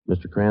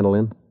 Mr. Crandall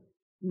in?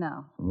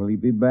 No. Will he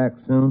be back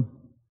soon?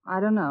 I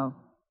don't know.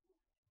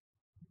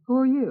 Who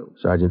are you?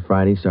 Sergeant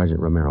Friday, Sergeant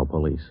Romero,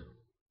 police.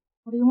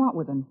 What do you want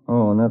with him?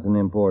 Oh, nothing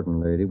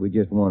important, lady. We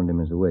just wanted him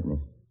as a witness.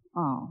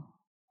 Oh.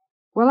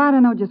 Well, I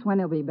don't know just when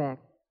he'll be back.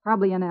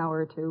 Probably an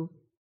hour or two.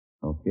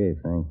 Okay,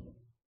 thanks.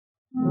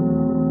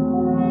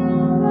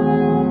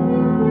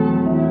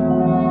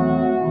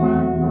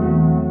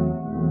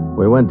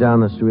 We went down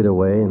the street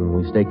away, and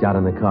we staked out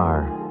in the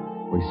car.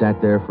 We sat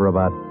there for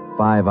about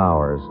 5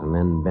 hours, and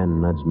then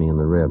Ben nudged me in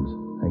the ribs.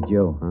 Hey,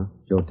 Joe. Huh?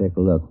 Joe, take a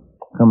look.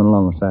 Coming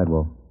along the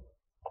sidewalk.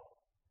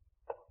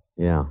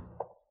 Yeah.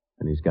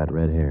 And he's got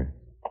red hair.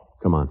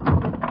 Come on.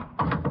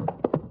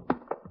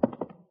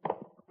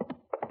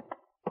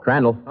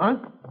 Crandall. Huh?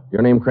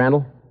 Your name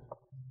Crandall?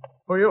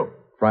 Who are you?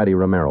 Friday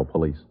Romero,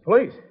 police.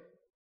 Police?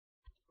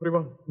 What do you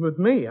want with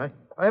me? I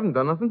haven't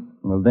done nothing.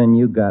 Well, then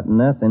you got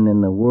nothing in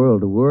the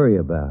world to worry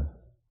about.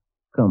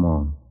 Come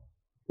on.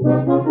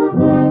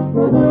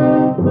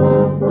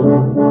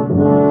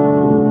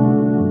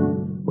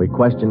 We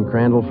questioned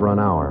Crandall for an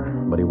hour,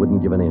 but he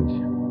wouldn't give an inch.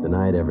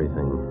 Denied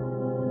everything.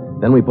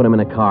 Then we put him in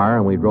a car,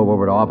 and we drove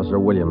over to Officer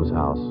Williams'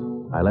 house.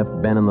 I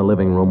left Ben in the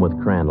living room with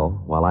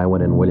Crandall, while I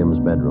went in Williams'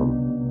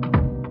 bedroom.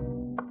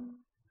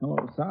 Hello,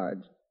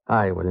 Sarge.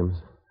 Hi,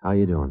 Williams. How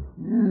you doing?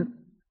 Yeah,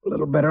 a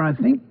little better, I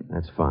think.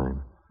 That's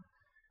fine.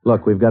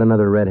 Look, we've got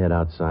another redhead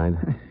outside.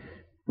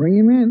 Bring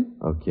him in.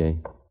 Okay.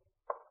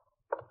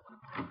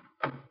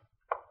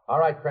 All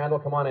right, Crandall,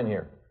 come on in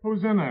here.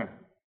 Who's in there?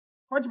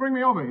 Why'd you bring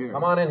me over here?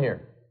 Come on in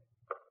here.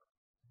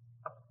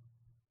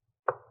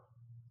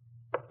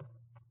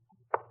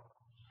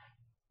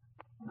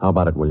 How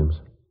about it, Williams?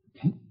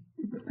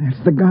 That's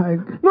the guy.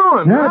 No,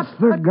 I'm not. That's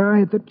the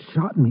guy that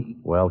shot me.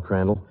 Well,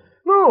 Crandall?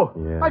 No.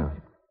 Yeah.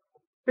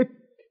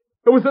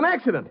 It was an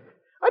accident.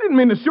 I didn't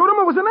mean to shoot him.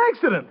 It was an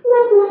accident.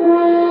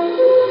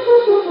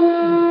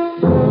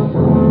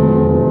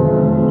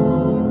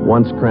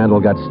 Once Crandall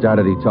got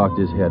started, he talked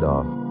his head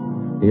off.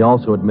 He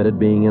also admitted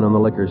being in on the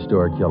liquor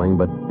store killing,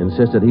 but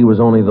insisted he was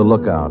only the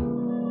lookout.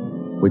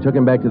 We took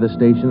him back to the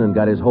station and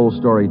got his whole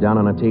story down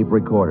on a tape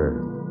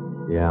recorder.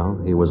 Yeah,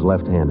 he was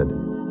left-handed.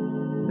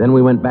 Then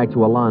we went back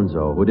to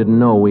Alonzo, who didn't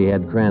know we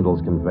had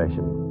Crandall's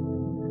confession.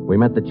 We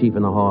met the chief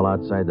in the hall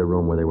outside the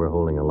room where they were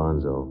holding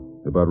Alonzo.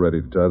 You about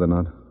ready to tie the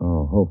knot?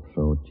 Oh, hope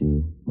so,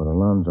 Chief. But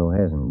Alonzo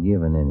hasn't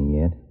given any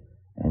yet,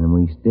 and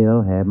we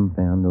still haven't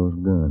found those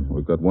guns.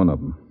 We've got one of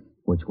them.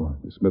 Which one?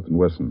 The Smith &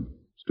 Wesson.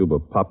 Stuba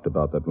popped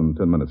about that one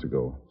 10 minutes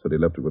ago. Said he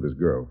left it with his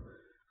girl.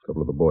 A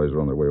couple of the boys are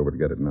on their way over to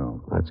get it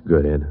now. That's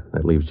good, Ed.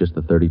 That leaves just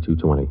the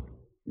 32-20.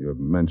 You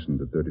haven't mentioned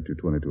the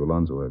 32-20 to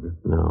Alonzo, have you?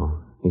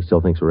 No. He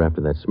still thinks we're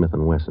after that Smith &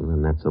 Wesson,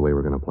 and that's the way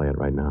we're going to play it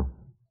right now.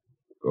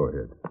 Go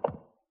ahead.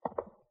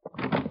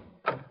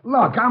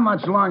 Look, how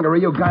much longer are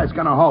you guys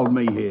going to hold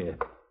me here?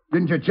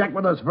 Didn't you check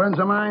with those friends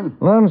of mine?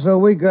 Alonzo,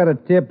 we got a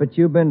tip that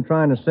you've been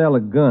trying to sell a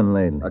gun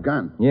lately. A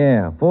gun?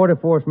 Yeah,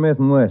 44 Smith &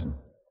 Wesson.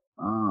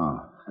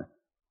 Oh.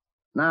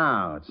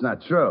 No, it's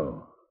not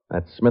true.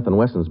 That Smith &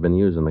 Wesson's been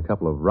used in a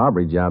couple of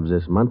robbery jobs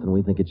this month, and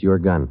we think it's your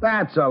gun.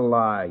 That's a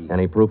lie.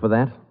 Any proof of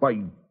that?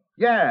 Why,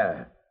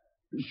 yeah.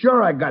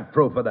 Sure, I got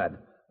proof of that.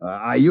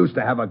 I used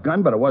to have a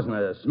gun, but it wasn't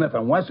a Smith &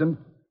 Wesson.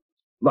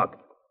 Look,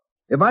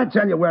 if I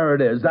tell you where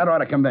it is, that ought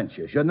to convince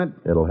you, shouldn't it?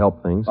 It'll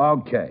help things.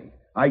 Okay.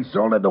 I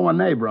sold it to a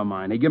neighbor of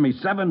mine. He gave me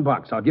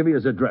 $7. I'll give you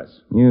his address.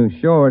 You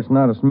sure it's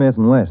not a Smith &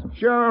 Wesson?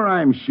 Sure,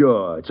 I'm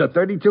sure. It's a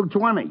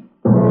 32-20.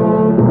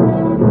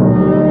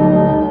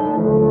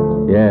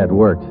 Yeah, it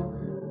worked.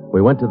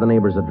 We went to the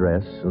neighbor's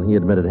address, and he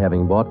admitted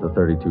having bought the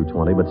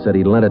 3220, but said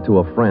he'd lent it to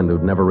a friend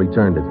who'd never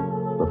returned it.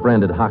 The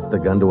friend had hocked the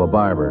gun to a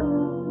barber.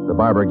 The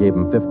barber gave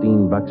him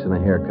 $15 and a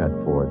haircut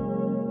for it.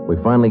 We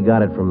finally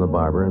got it from the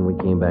barber, and we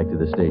came back to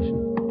the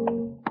station.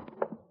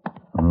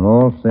 I'm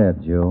all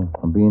set, Joe.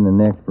 I'll be in the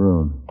next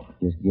room.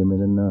 Just give me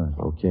the nod.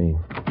 Okay.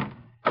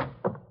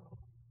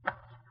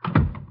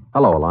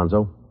 Hello,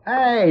 Alonzo.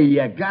 Hey,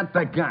 you got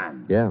the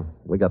gun. Yeah,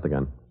 we got the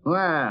gun.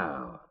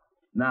 Well,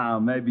 now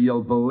maybe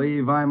you'll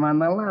believe I'm on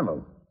the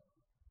level.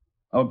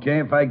 Okay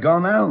if I go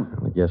now?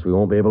 I guess we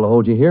won't be able to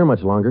hold you here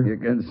much longer. You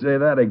can say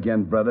that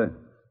again, brother.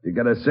 You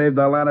could have saved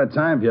a lot of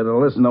time if you'd have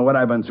listened to what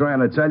I've been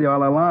trying to tell you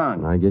all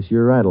along. I guess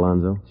you're right,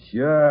 Alonzo.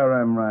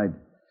 Sure, I'm right.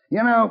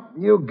 You know,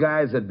 you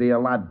guys would be a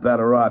lot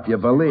better off. You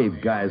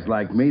believe guys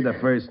like me the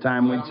first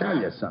time we tell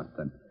you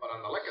something. But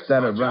on the liquor Instead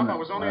store of job, running... I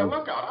was only a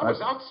lookout. I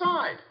was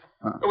outside.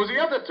 It was the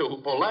other two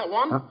who pulled that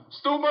one.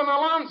 Stuba and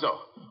Alonzo.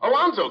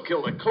 Alonzo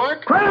killed the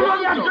clerk.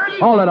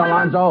 Hold it,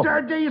 Alonzo. All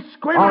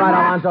right,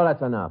 Alonzo,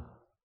 that's enough.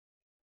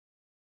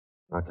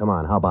 Now, come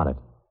on, how about it?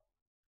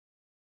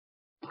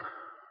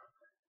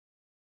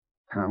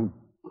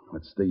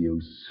 What's the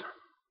use?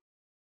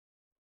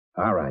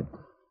 All right.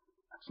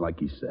 That's like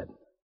he said.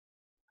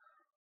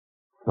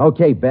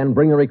 Okay, Ben,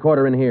 bring the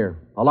recorder in here.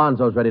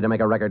 Alonzo's ready to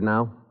make a record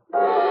now.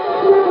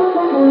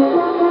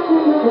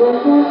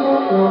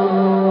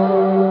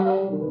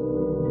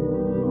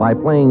 By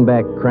playing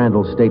back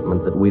Crandall's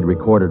statement that we'd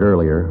recorded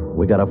earlier,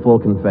 we got a full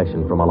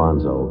confession from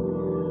Alonzo.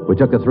 We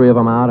took the three of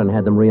them out and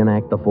had them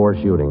reenact the 4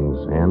 shootings,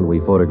 and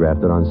we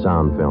photographed it on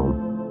sound film.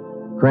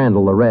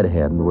 Crandall, the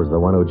redhead, was the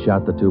one who'd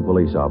shot the 2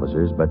 police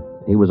officers, but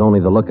he was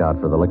only the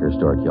lookout for the liquor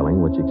store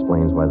killing, which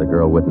explains why the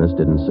girl witness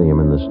didn't see him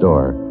in the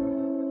store.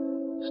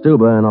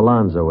 Stuba and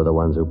Alonzo were the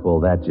ones who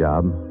pulled that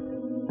job,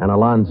 and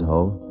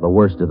Alonzo, the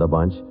worst of the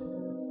bunch,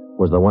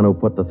 was the one who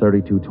put the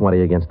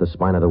 3220 against the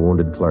spine of the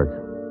wounded clerk.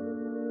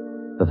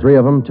 The 3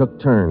 of them took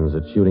turns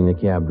at shooting the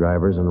cab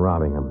drivers and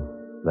robbing them.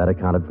 That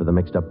accounted for the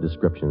mixed-up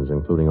descriptions,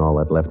 including all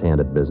that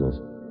left-handed business.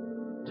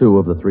 2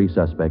 of the 3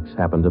 suspects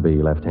happened to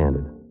be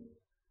left-handed.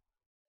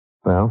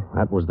 Well,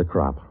 that was the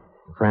crop.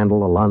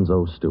 Crandall,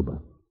 Alonzo,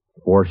 Stuba.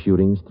 4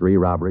 shootings, 3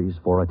 robberies,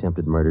 4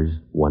 attempted murders,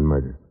 1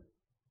 murder.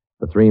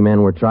 The 3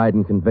 men were tried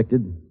and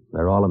convicted.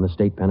 They're all in the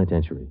state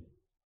penitentiary.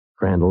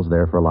 Crandall's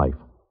there for life.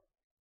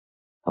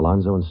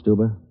 Alonzo and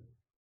Stuba,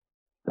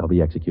 they'll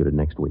be executed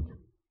next week.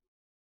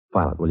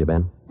 File it, will you,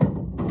 Ben?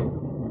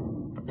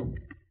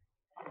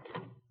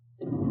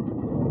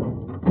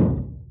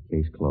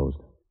 Case closed.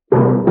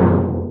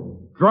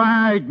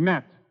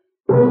 Dragnet.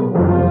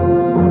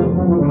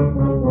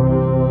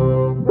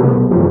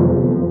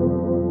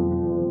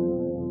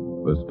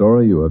 The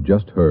story you have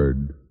just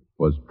heard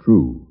was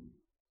true.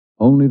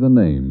 Only the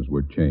names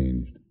were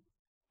changed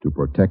to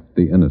protect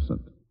the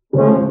innocent.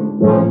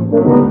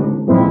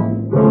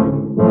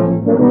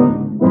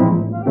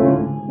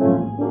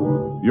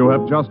 You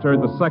have just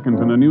heard the second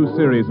in a new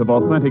series of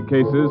authentic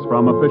cases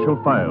from official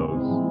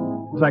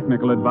files.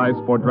 Technical advice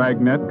for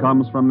Dragnet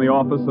comes from the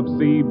office of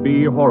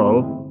C.B.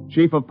 Horrell,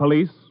 Chief of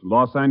Police,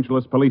 Los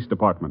Angeles Police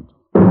Department.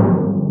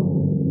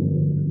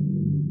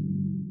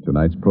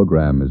 Tonight's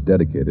program is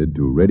dedicated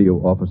to Radio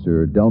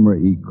Officer Delmer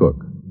E.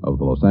 Cook of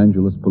the Los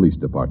Angeles Police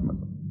Department,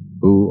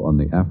 who, on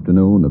the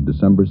afternoon of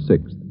December 6,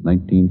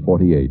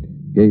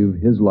 1948, gave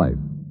his life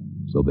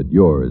so that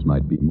yours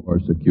might be more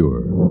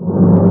secure.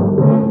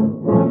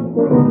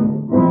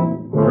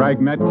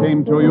 Dragnet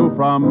came to you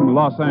from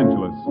Los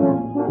Angeles.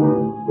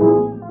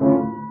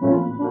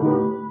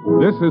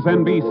 This is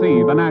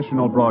NBC, the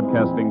national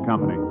broadcasting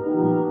company.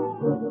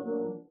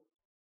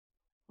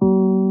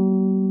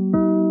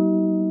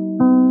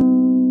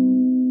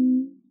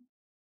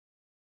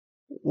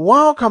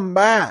 Welcome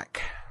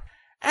back.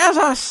 As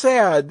I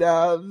said,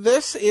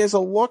 this is a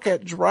look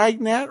at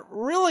Dragnet,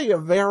 really a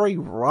very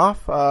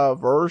rough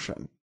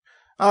version.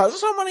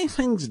 So many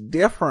things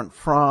different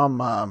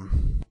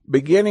from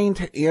beginning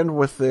to end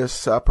with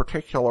this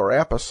particular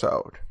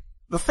episode.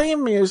 The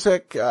theme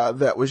music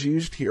that was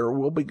used here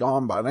will be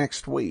gone by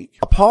next week.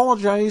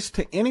 Apologize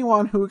to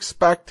anyone who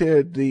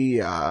expected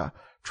the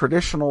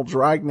traditional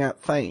Dragnet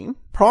theme.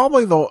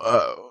 Probably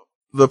the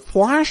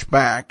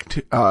flashback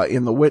to,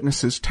 in the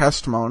witness's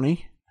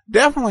testimony,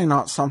 definitely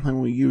not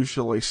something we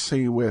usually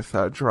see with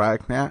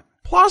Dragnet.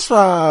 Plus,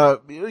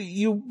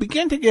 you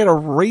begin to get a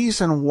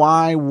reason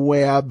why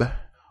Webb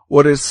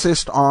would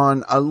insist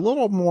on a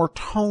little more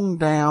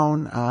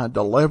toned-down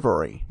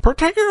delivery.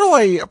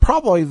 Particularly,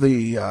 probably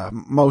the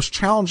most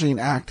challenging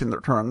act in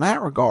that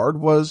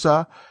regard was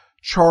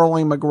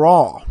Charlie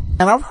McGraw.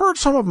 And I've heard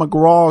some of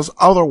McGraw's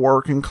other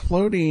work,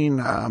 including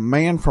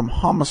Man from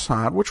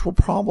Homicide, which we'll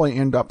probably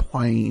end up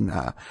playing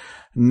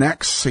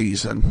next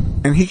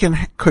season. And he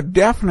could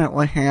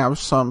definitely have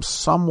some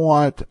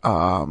somewhat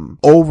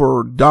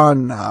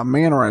overdone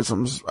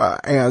mannerisms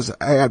as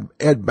Ed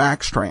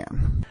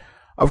Backstrand.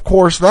 Of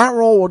course, that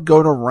role would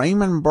go to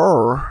Raymond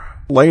Burr,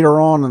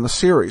 later on in the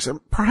series. And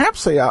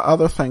perhaps the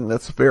other thing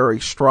that's very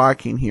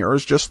striking here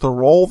is just the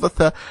role that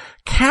the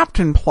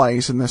captain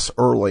plays in this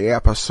early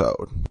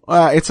episode.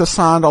 It's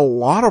assigned a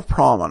lot of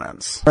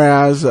prominence,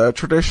 whereas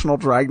traditional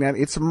Dragnet,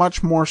 it's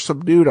much more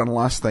subdued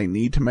unless they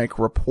need to make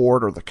a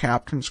report or the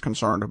captain's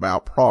concerned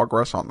about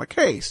progress on the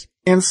case.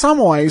 In some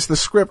ways, the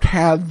script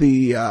had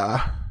the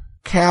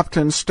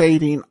captain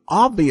stating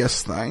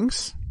obvious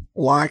things,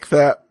 like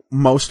that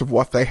most of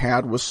what they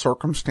had was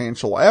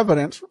circumstantial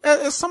evidence,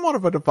 as somewhat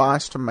of a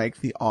device to make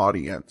the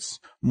audience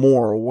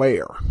more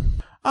aware.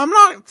 I'm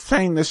not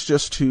saying this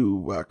just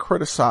to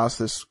criticize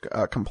this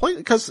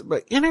completely, because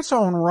in its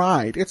own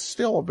right, it's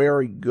still a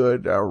very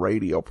good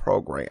radio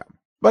program.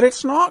 But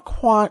it's not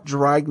quite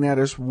Dragnet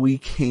as we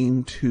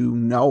came to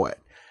know it.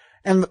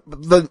 And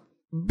the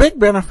big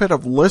benefit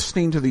of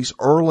listening to these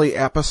early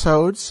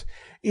episodes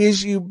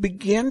is you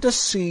begin to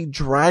see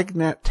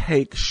Dragnet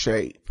take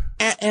shape.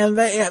 And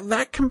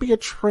that can be a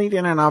treat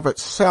in and of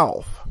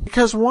itself.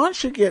 Because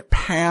once you get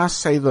past,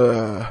 say,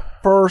 the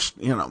first,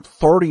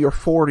 30 or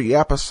 40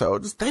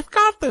 episodes, they've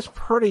got this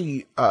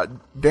pretty,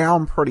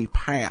 down pretty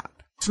pat.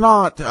 It's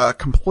not,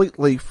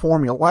 completely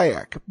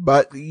formulaic,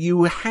 but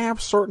you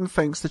have certain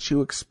things that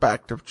you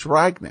expect of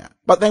Dragnet.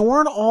 But they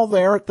weren't all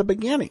there at the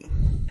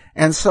beginning.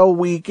 And so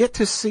we get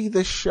to see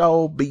this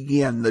show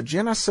begin, the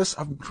genesis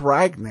of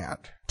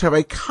Dragnet, to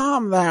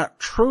become that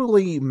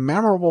truly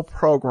memorable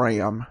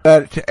program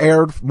that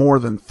aired more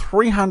than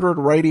 300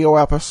 radio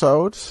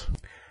episodes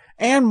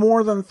and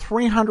more than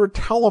 300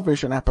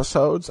 television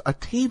episodes, a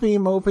TV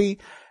movie,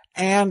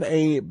 and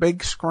a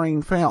big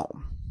screen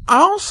film. I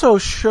also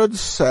should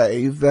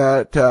say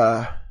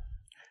that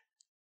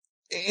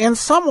in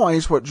some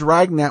ways what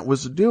Dragnet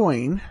was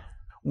doing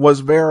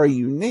was very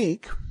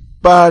unique,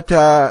 but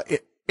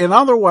in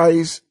other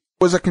ways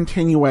was a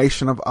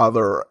continuation of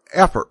other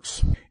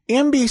efforts.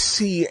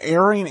 NBC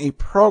airing a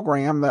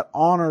program that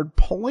honored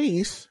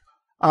police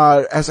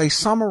as a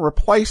summer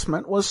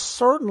replacement was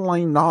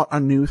certainly not a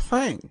new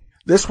thing.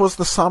 This was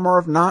the summer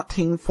of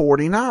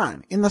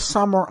 1949. In the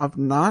summer of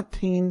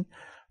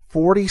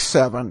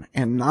 1947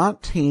 and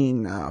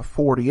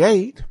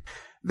 1948,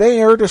 they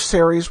aired a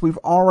series we've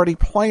already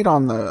played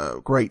on the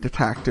Great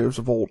Detectives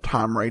of Old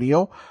Time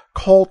Radio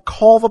called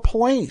Call the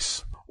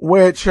Police,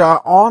 which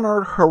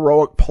honored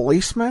heroic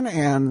policemen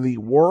and the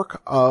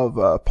work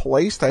of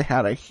police. They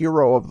had a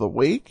Hero of the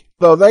Week,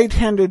 though they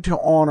tended to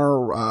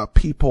honor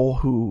people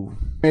who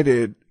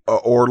committed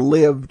or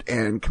lived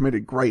and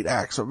committed great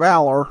acts of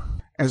valor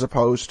as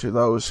opposed to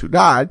those who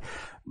died.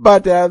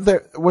 But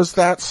there was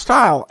that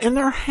style. And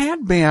there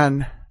had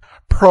been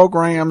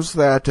programs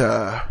that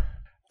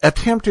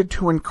attempted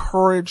to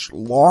encourage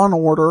law and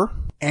order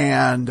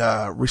and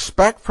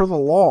respect for the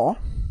law,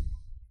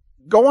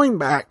 going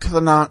back to the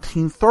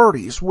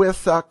 1930s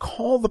with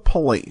Call the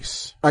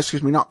Police.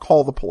 Excuse me, not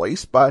Call the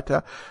Police,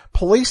 but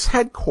Police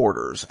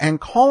Headquarters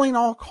and Calling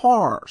All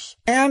Cars.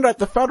 And at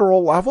the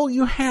federal level,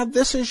 you had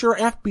This Is Your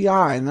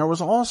FBI, and there was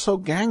also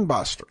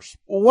Gangbusters.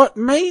 What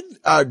made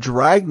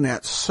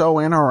Dragnet so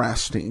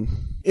interesting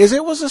is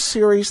it was a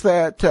series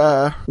that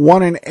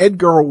won an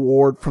Edgar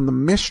Award from the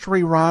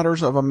Mystery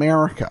Writers of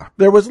America.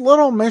 There was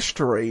little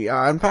mystery.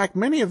 In fact,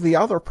 many of the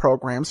other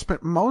programs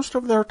spent most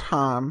of their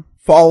time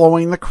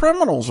following the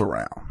criminals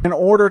around in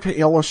order to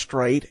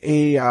illustrate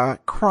a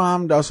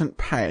crime doesn't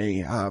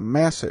pay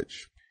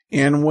message,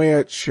 in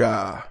which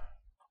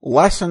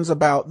lessons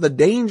about the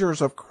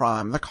dangers of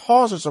crime, the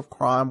causes of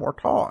crime were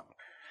taught.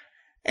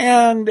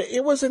 And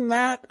it was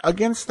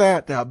against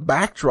that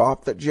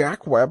backdrop that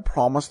Jack Webb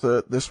promised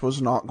that this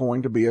was not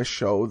going to be a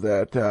show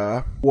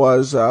that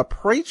was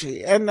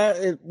preachy. And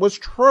it was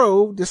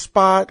true,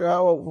 despite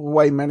the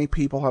way many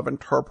people have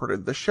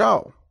interpreted the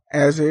show,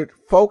 as it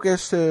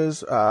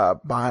focuses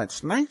by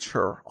its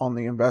nature on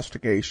the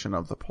investigation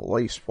of the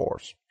police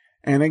force.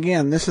 And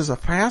again, this is a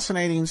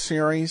fascinating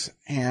series,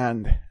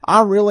 and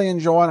I really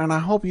enjoy it, and I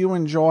hope you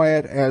enjoy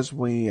it as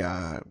we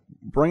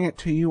bring it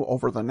to you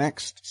over the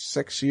next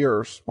 6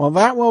 years. Well,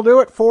 that will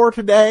do it for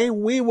today.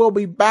 We will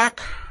be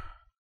back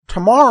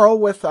tomorrow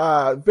with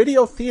a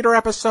video theater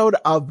episode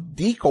of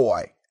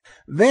Decoy.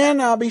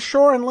 Then be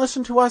sure and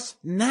listen to us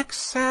next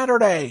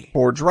Saturday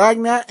for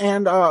Dragnet,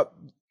 and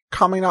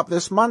coming up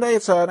this Monday,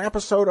 it's an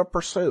episode of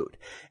Pursuit.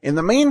 In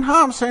the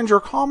meantime, send your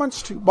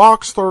comments to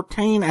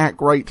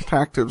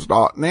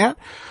box13@greatdetectives.net.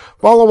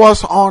 Follow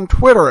us on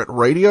Twitter at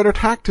Radio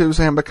Detectives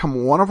and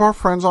become one of our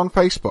friends on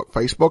Facebook,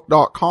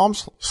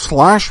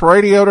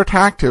 facebook.com/Radio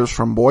Detectives.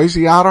 From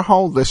Boise,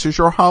 Idaho, this is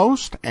your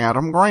host,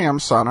 Adam Graham,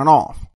 signing off.